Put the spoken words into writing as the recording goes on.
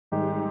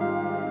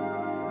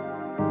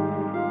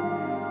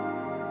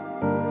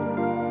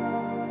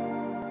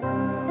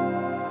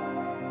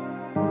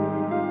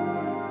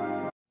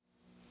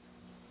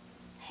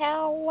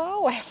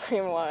Hello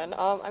everyone.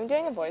 I'm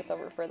doing a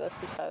voiceover for this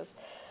because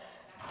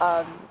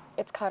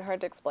it's kind of hard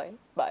to explain,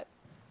 but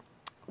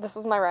this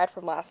was my ride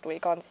from last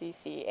week on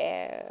CC,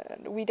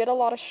 and we did a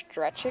lot of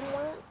stretching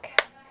work.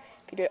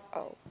 If you do,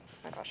 oh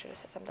my gosh, I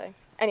just hit something.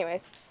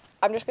 Anyways,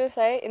 I'm just gonna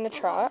say in the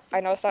trot, I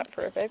know it's not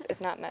perfect.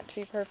 It's not meant to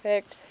be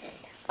perfect.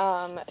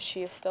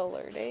 She is still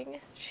learning.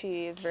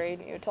 She is very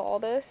new to all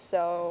this,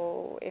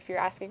 so if you're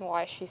asking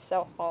why she's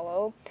so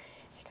hollow,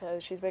 it's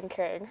because she's been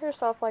carrying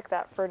herself like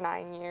that for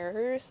 9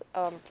 years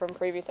from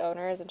previous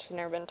owners, and she's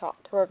never been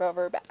taught to work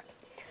over her back.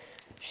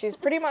 She's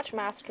pretty much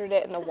mastered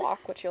it in the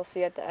walk, which you'll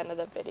see at the end of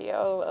the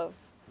video of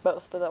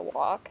most of the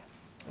walk,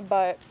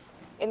 but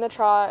in the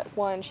trot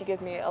one, she gives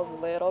me a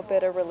little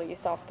bit of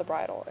release off the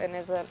bridle and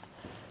isn't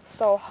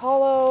so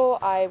hollow.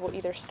 I will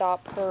either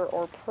stop her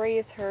or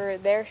praise her.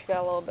 There she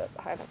got a little bit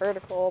behind the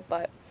vertical,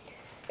 but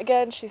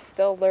again, she's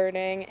still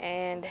learning,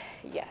 and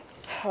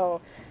yes,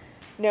 so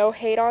no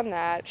hate on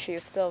that. She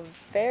is still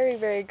very,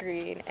 very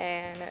green,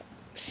 and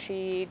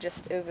she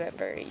just isn't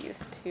very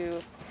used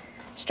to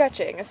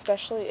stretching,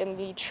 especially in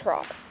the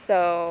trot.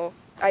 So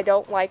I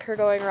don't like her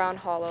going around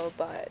hollow,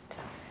 but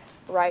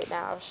right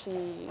now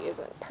she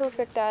isn't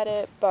perfect at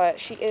it, but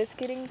she is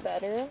getting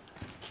better.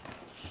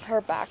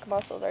 Her back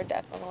muscles are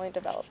definitely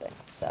developing,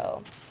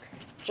 so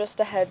just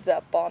a heads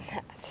up on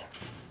that.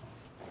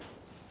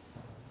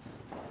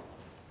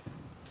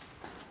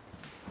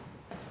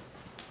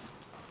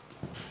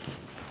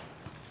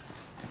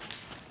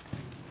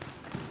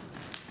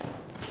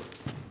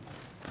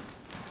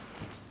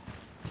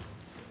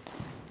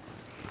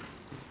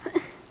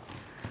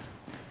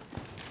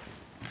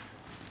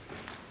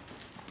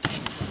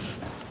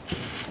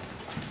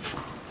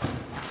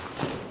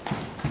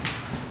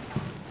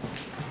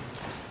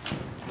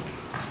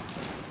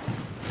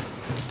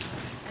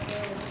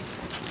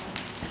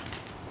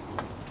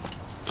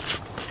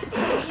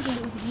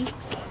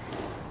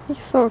 He's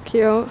so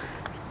cute.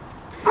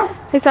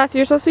 Hey Sassy,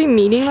 you're supposed to be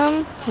meeting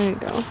them? There you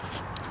go.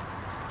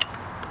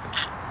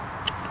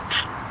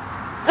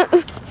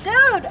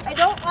 Dude, I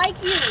don't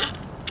like you.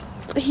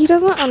 He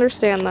doesn't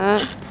understand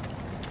that.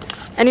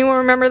 Anyone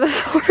remember this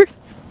horse?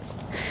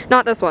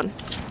 Not this one.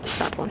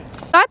 That one.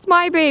 That's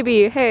my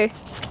baby. Hey.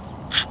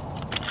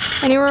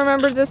 Anyone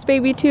remember this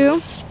baby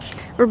too?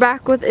 We're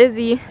back with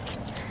Izzy.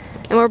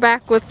 And we're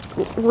back with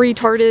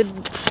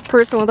retarded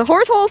person with a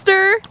horse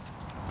holster.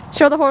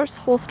 Show the horse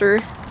holster.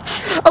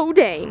 Oh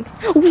dang.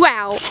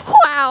 Wow.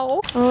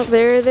 Wow. Oh,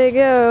 there they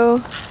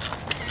go.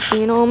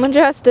 Being all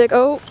majestic.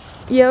 Oh,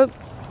 yep.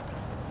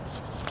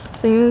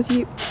 Same as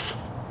you.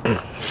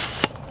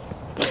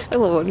 I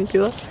love when you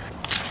do that.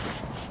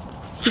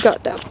 He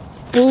got that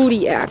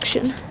booty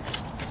action.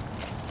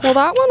 Well,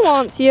 that one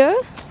wants you.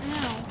 No,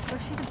 but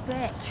she's a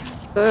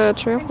bitch. The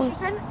trail horse.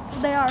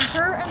 They are,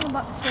 her and the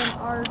buckskin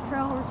are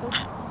trail horses.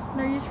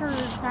 They're used for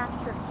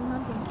fast trips and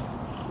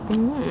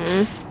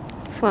hunting.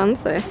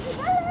 Fancy.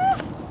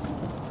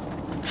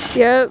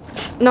 Yep,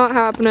 not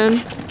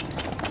happening.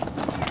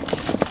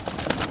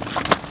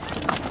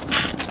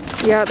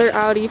 Yeah, they're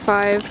Audi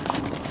 5.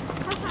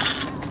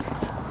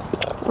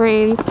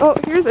 Rains. Oh,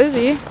 here's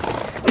Izzy.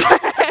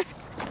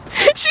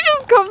 She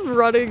just comes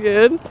running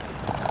in.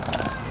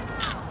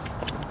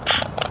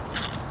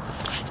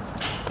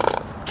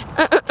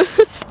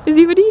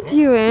 Izzy, what are you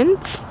doing?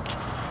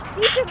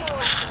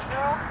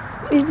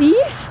 Izzy,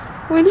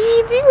 what are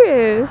you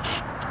doing?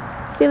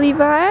 Silly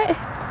butt.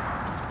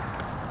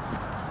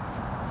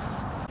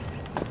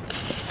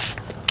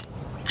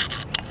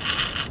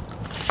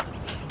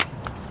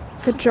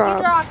 Good job.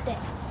 You dropped it.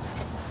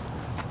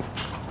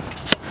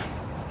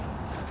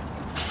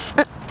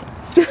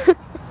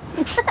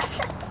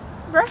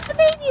 Brush the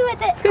baby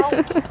with it. Oh,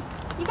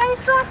 you guys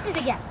dropped it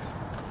again.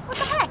 What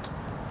the heck?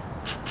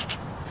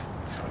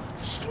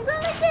 You go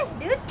like this,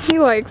 dude. He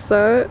likes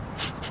that.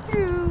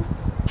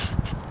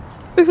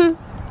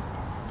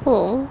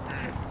 Oh.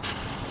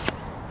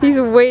 He's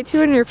way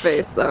too in your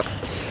face though.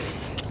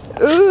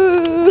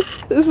 Ooh,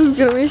 this is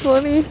gonna be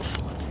funny.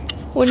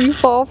 When you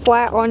fall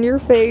flat on your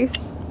face.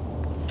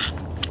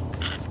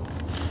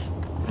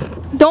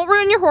 Don't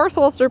ruin your horse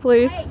holster,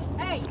 please.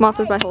 Hey,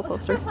 Sponsored by Horse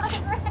Holster. What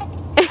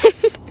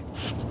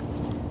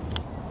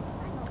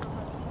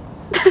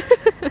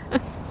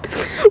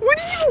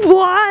do you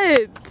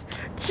want?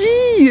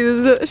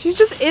 Jeez, she's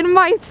just in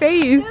my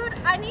face. Dude,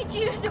 I need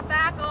you to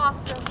back off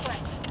real quick.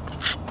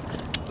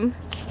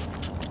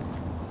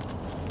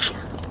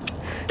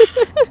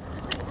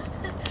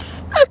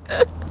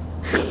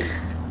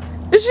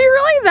 Is she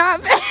really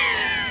that bad?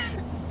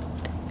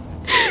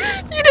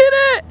 You did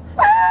it!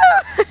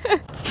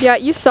 Yeah,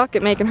 you suck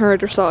at making her a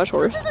dressage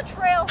horse. This is a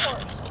trail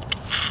horse.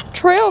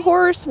 Trail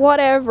horse,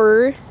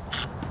 whatever.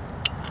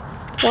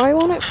 Why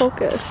won't it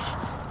focus?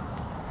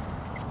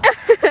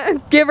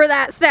 Give her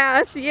that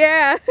sass,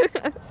 yeah.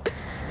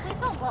 Please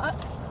don't buck.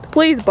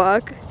 Please,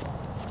 Buck.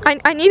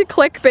 I need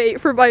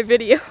clickbait for my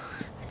video.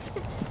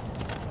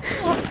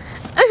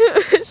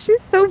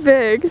 She's so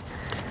big.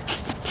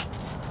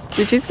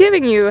 Dude, she's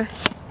giving you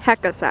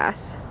hecka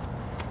sass.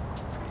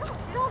 You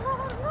don't know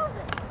how to move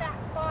it, fat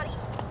body.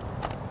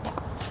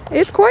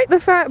 It's quite the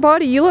fat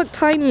body. You look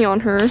tiny on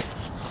her.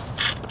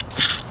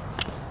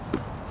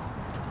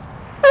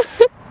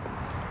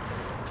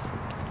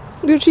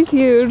 Dude, she's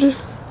huge.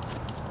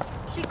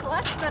 She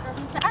collects better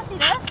than Sassy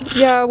does.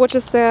 Yeah, which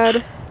is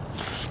sad.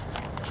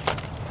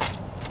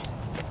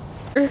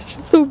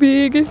 She's so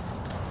big.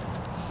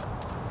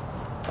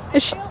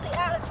 Is she Feel the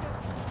attitude.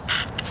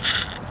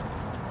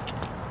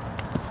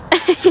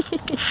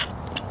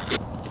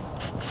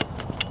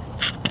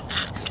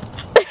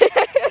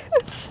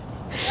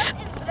 What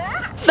is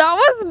that? That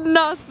was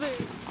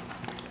nothing.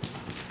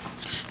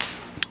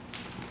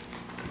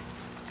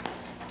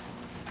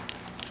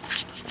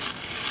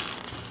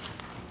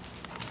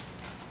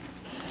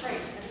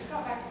 Right, I just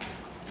got back.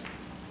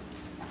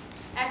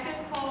 Act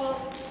is called.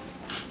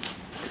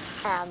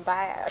 I'm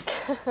back.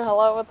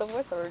 Hello with the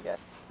voiceover again.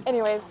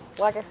 Anyways,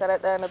 like I said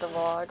at the end of the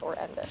vlog, or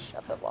endish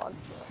of the vlog,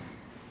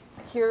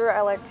 here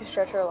I like to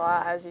stretch her a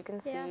lot. As you can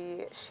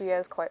see, she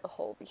has quite a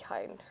hole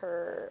behind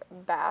her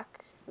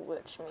back,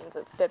 which means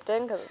it's dipped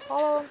in because it's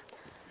hollow.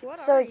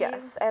 So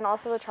yes, and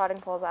also the trotting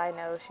poles, I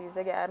know she's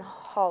again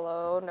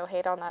hollow. No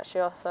hate on that. She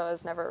also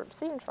has never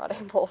seen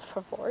trotting poles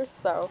before,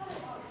 so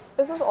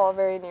this is all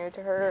very new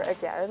to her.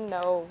 Again,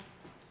 no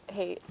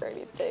hate or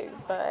anything,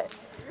 but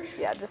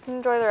yeah, just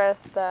enjoy the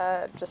rest of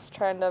that. Just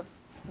trying to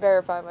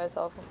verify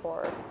myself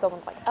before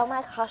someone's like, oh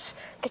my gosh,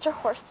 get your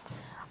horse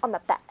on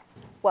the bet.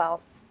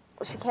 Well,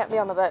 she can't be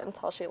on the bet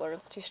until she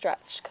learns to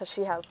stretch, because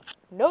she has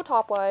no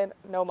top line,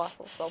 no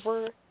muscle, so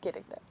we're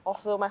getting there.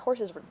 Also, my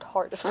horse is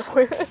retarded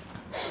with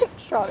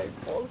trotting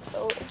poles,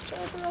 so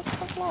enjoy the rest of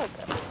the vlog,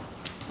 guys.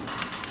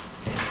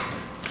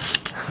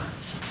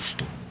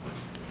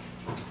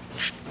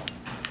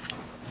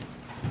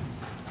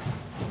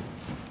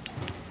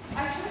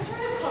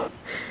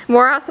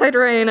 More outside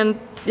rain, and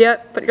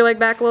yep, put your leg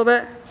back a little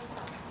bit.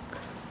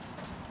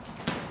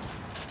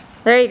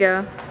 There you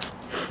go.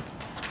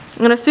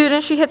 And as soon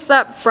as she hits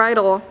that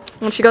bridle,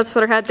 when she goes to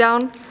put her head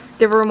down,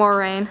 give her more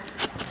rein.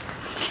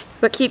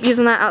 But keep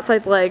using that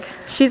outside leg.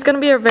 She's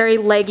gonna be a very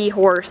leggy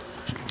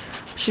horse.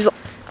 She's.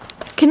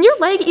 Can your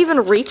leg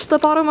even reach the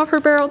bottom of her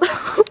barrel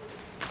though?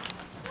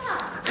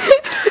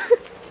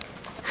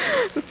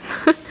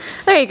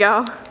 There you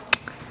go.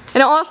 And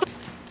it also.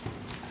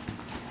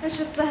 It's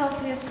just the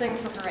healthiest thing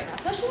for her right now,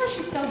 especially when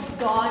she's so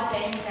god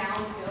dang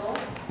downhill.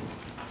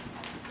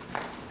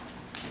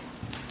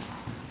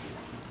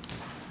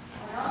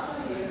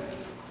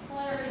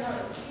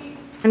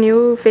 A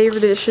new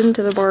favorite addition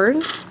to the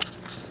barn.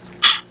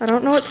 I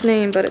don't know its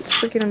name, but it's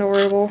freaking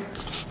adorable.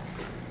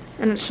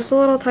 And it's just a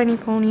little tiny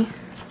pony.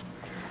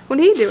 What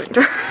are you doing,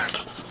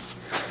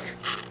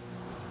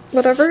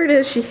 Whatever it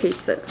is, she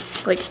hates it.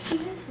 Like, She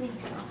hates me,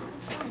 so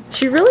it's fine.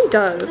 she really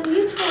does.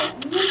 It's a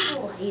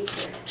mutual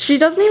hatred. She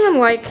doesn't even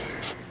like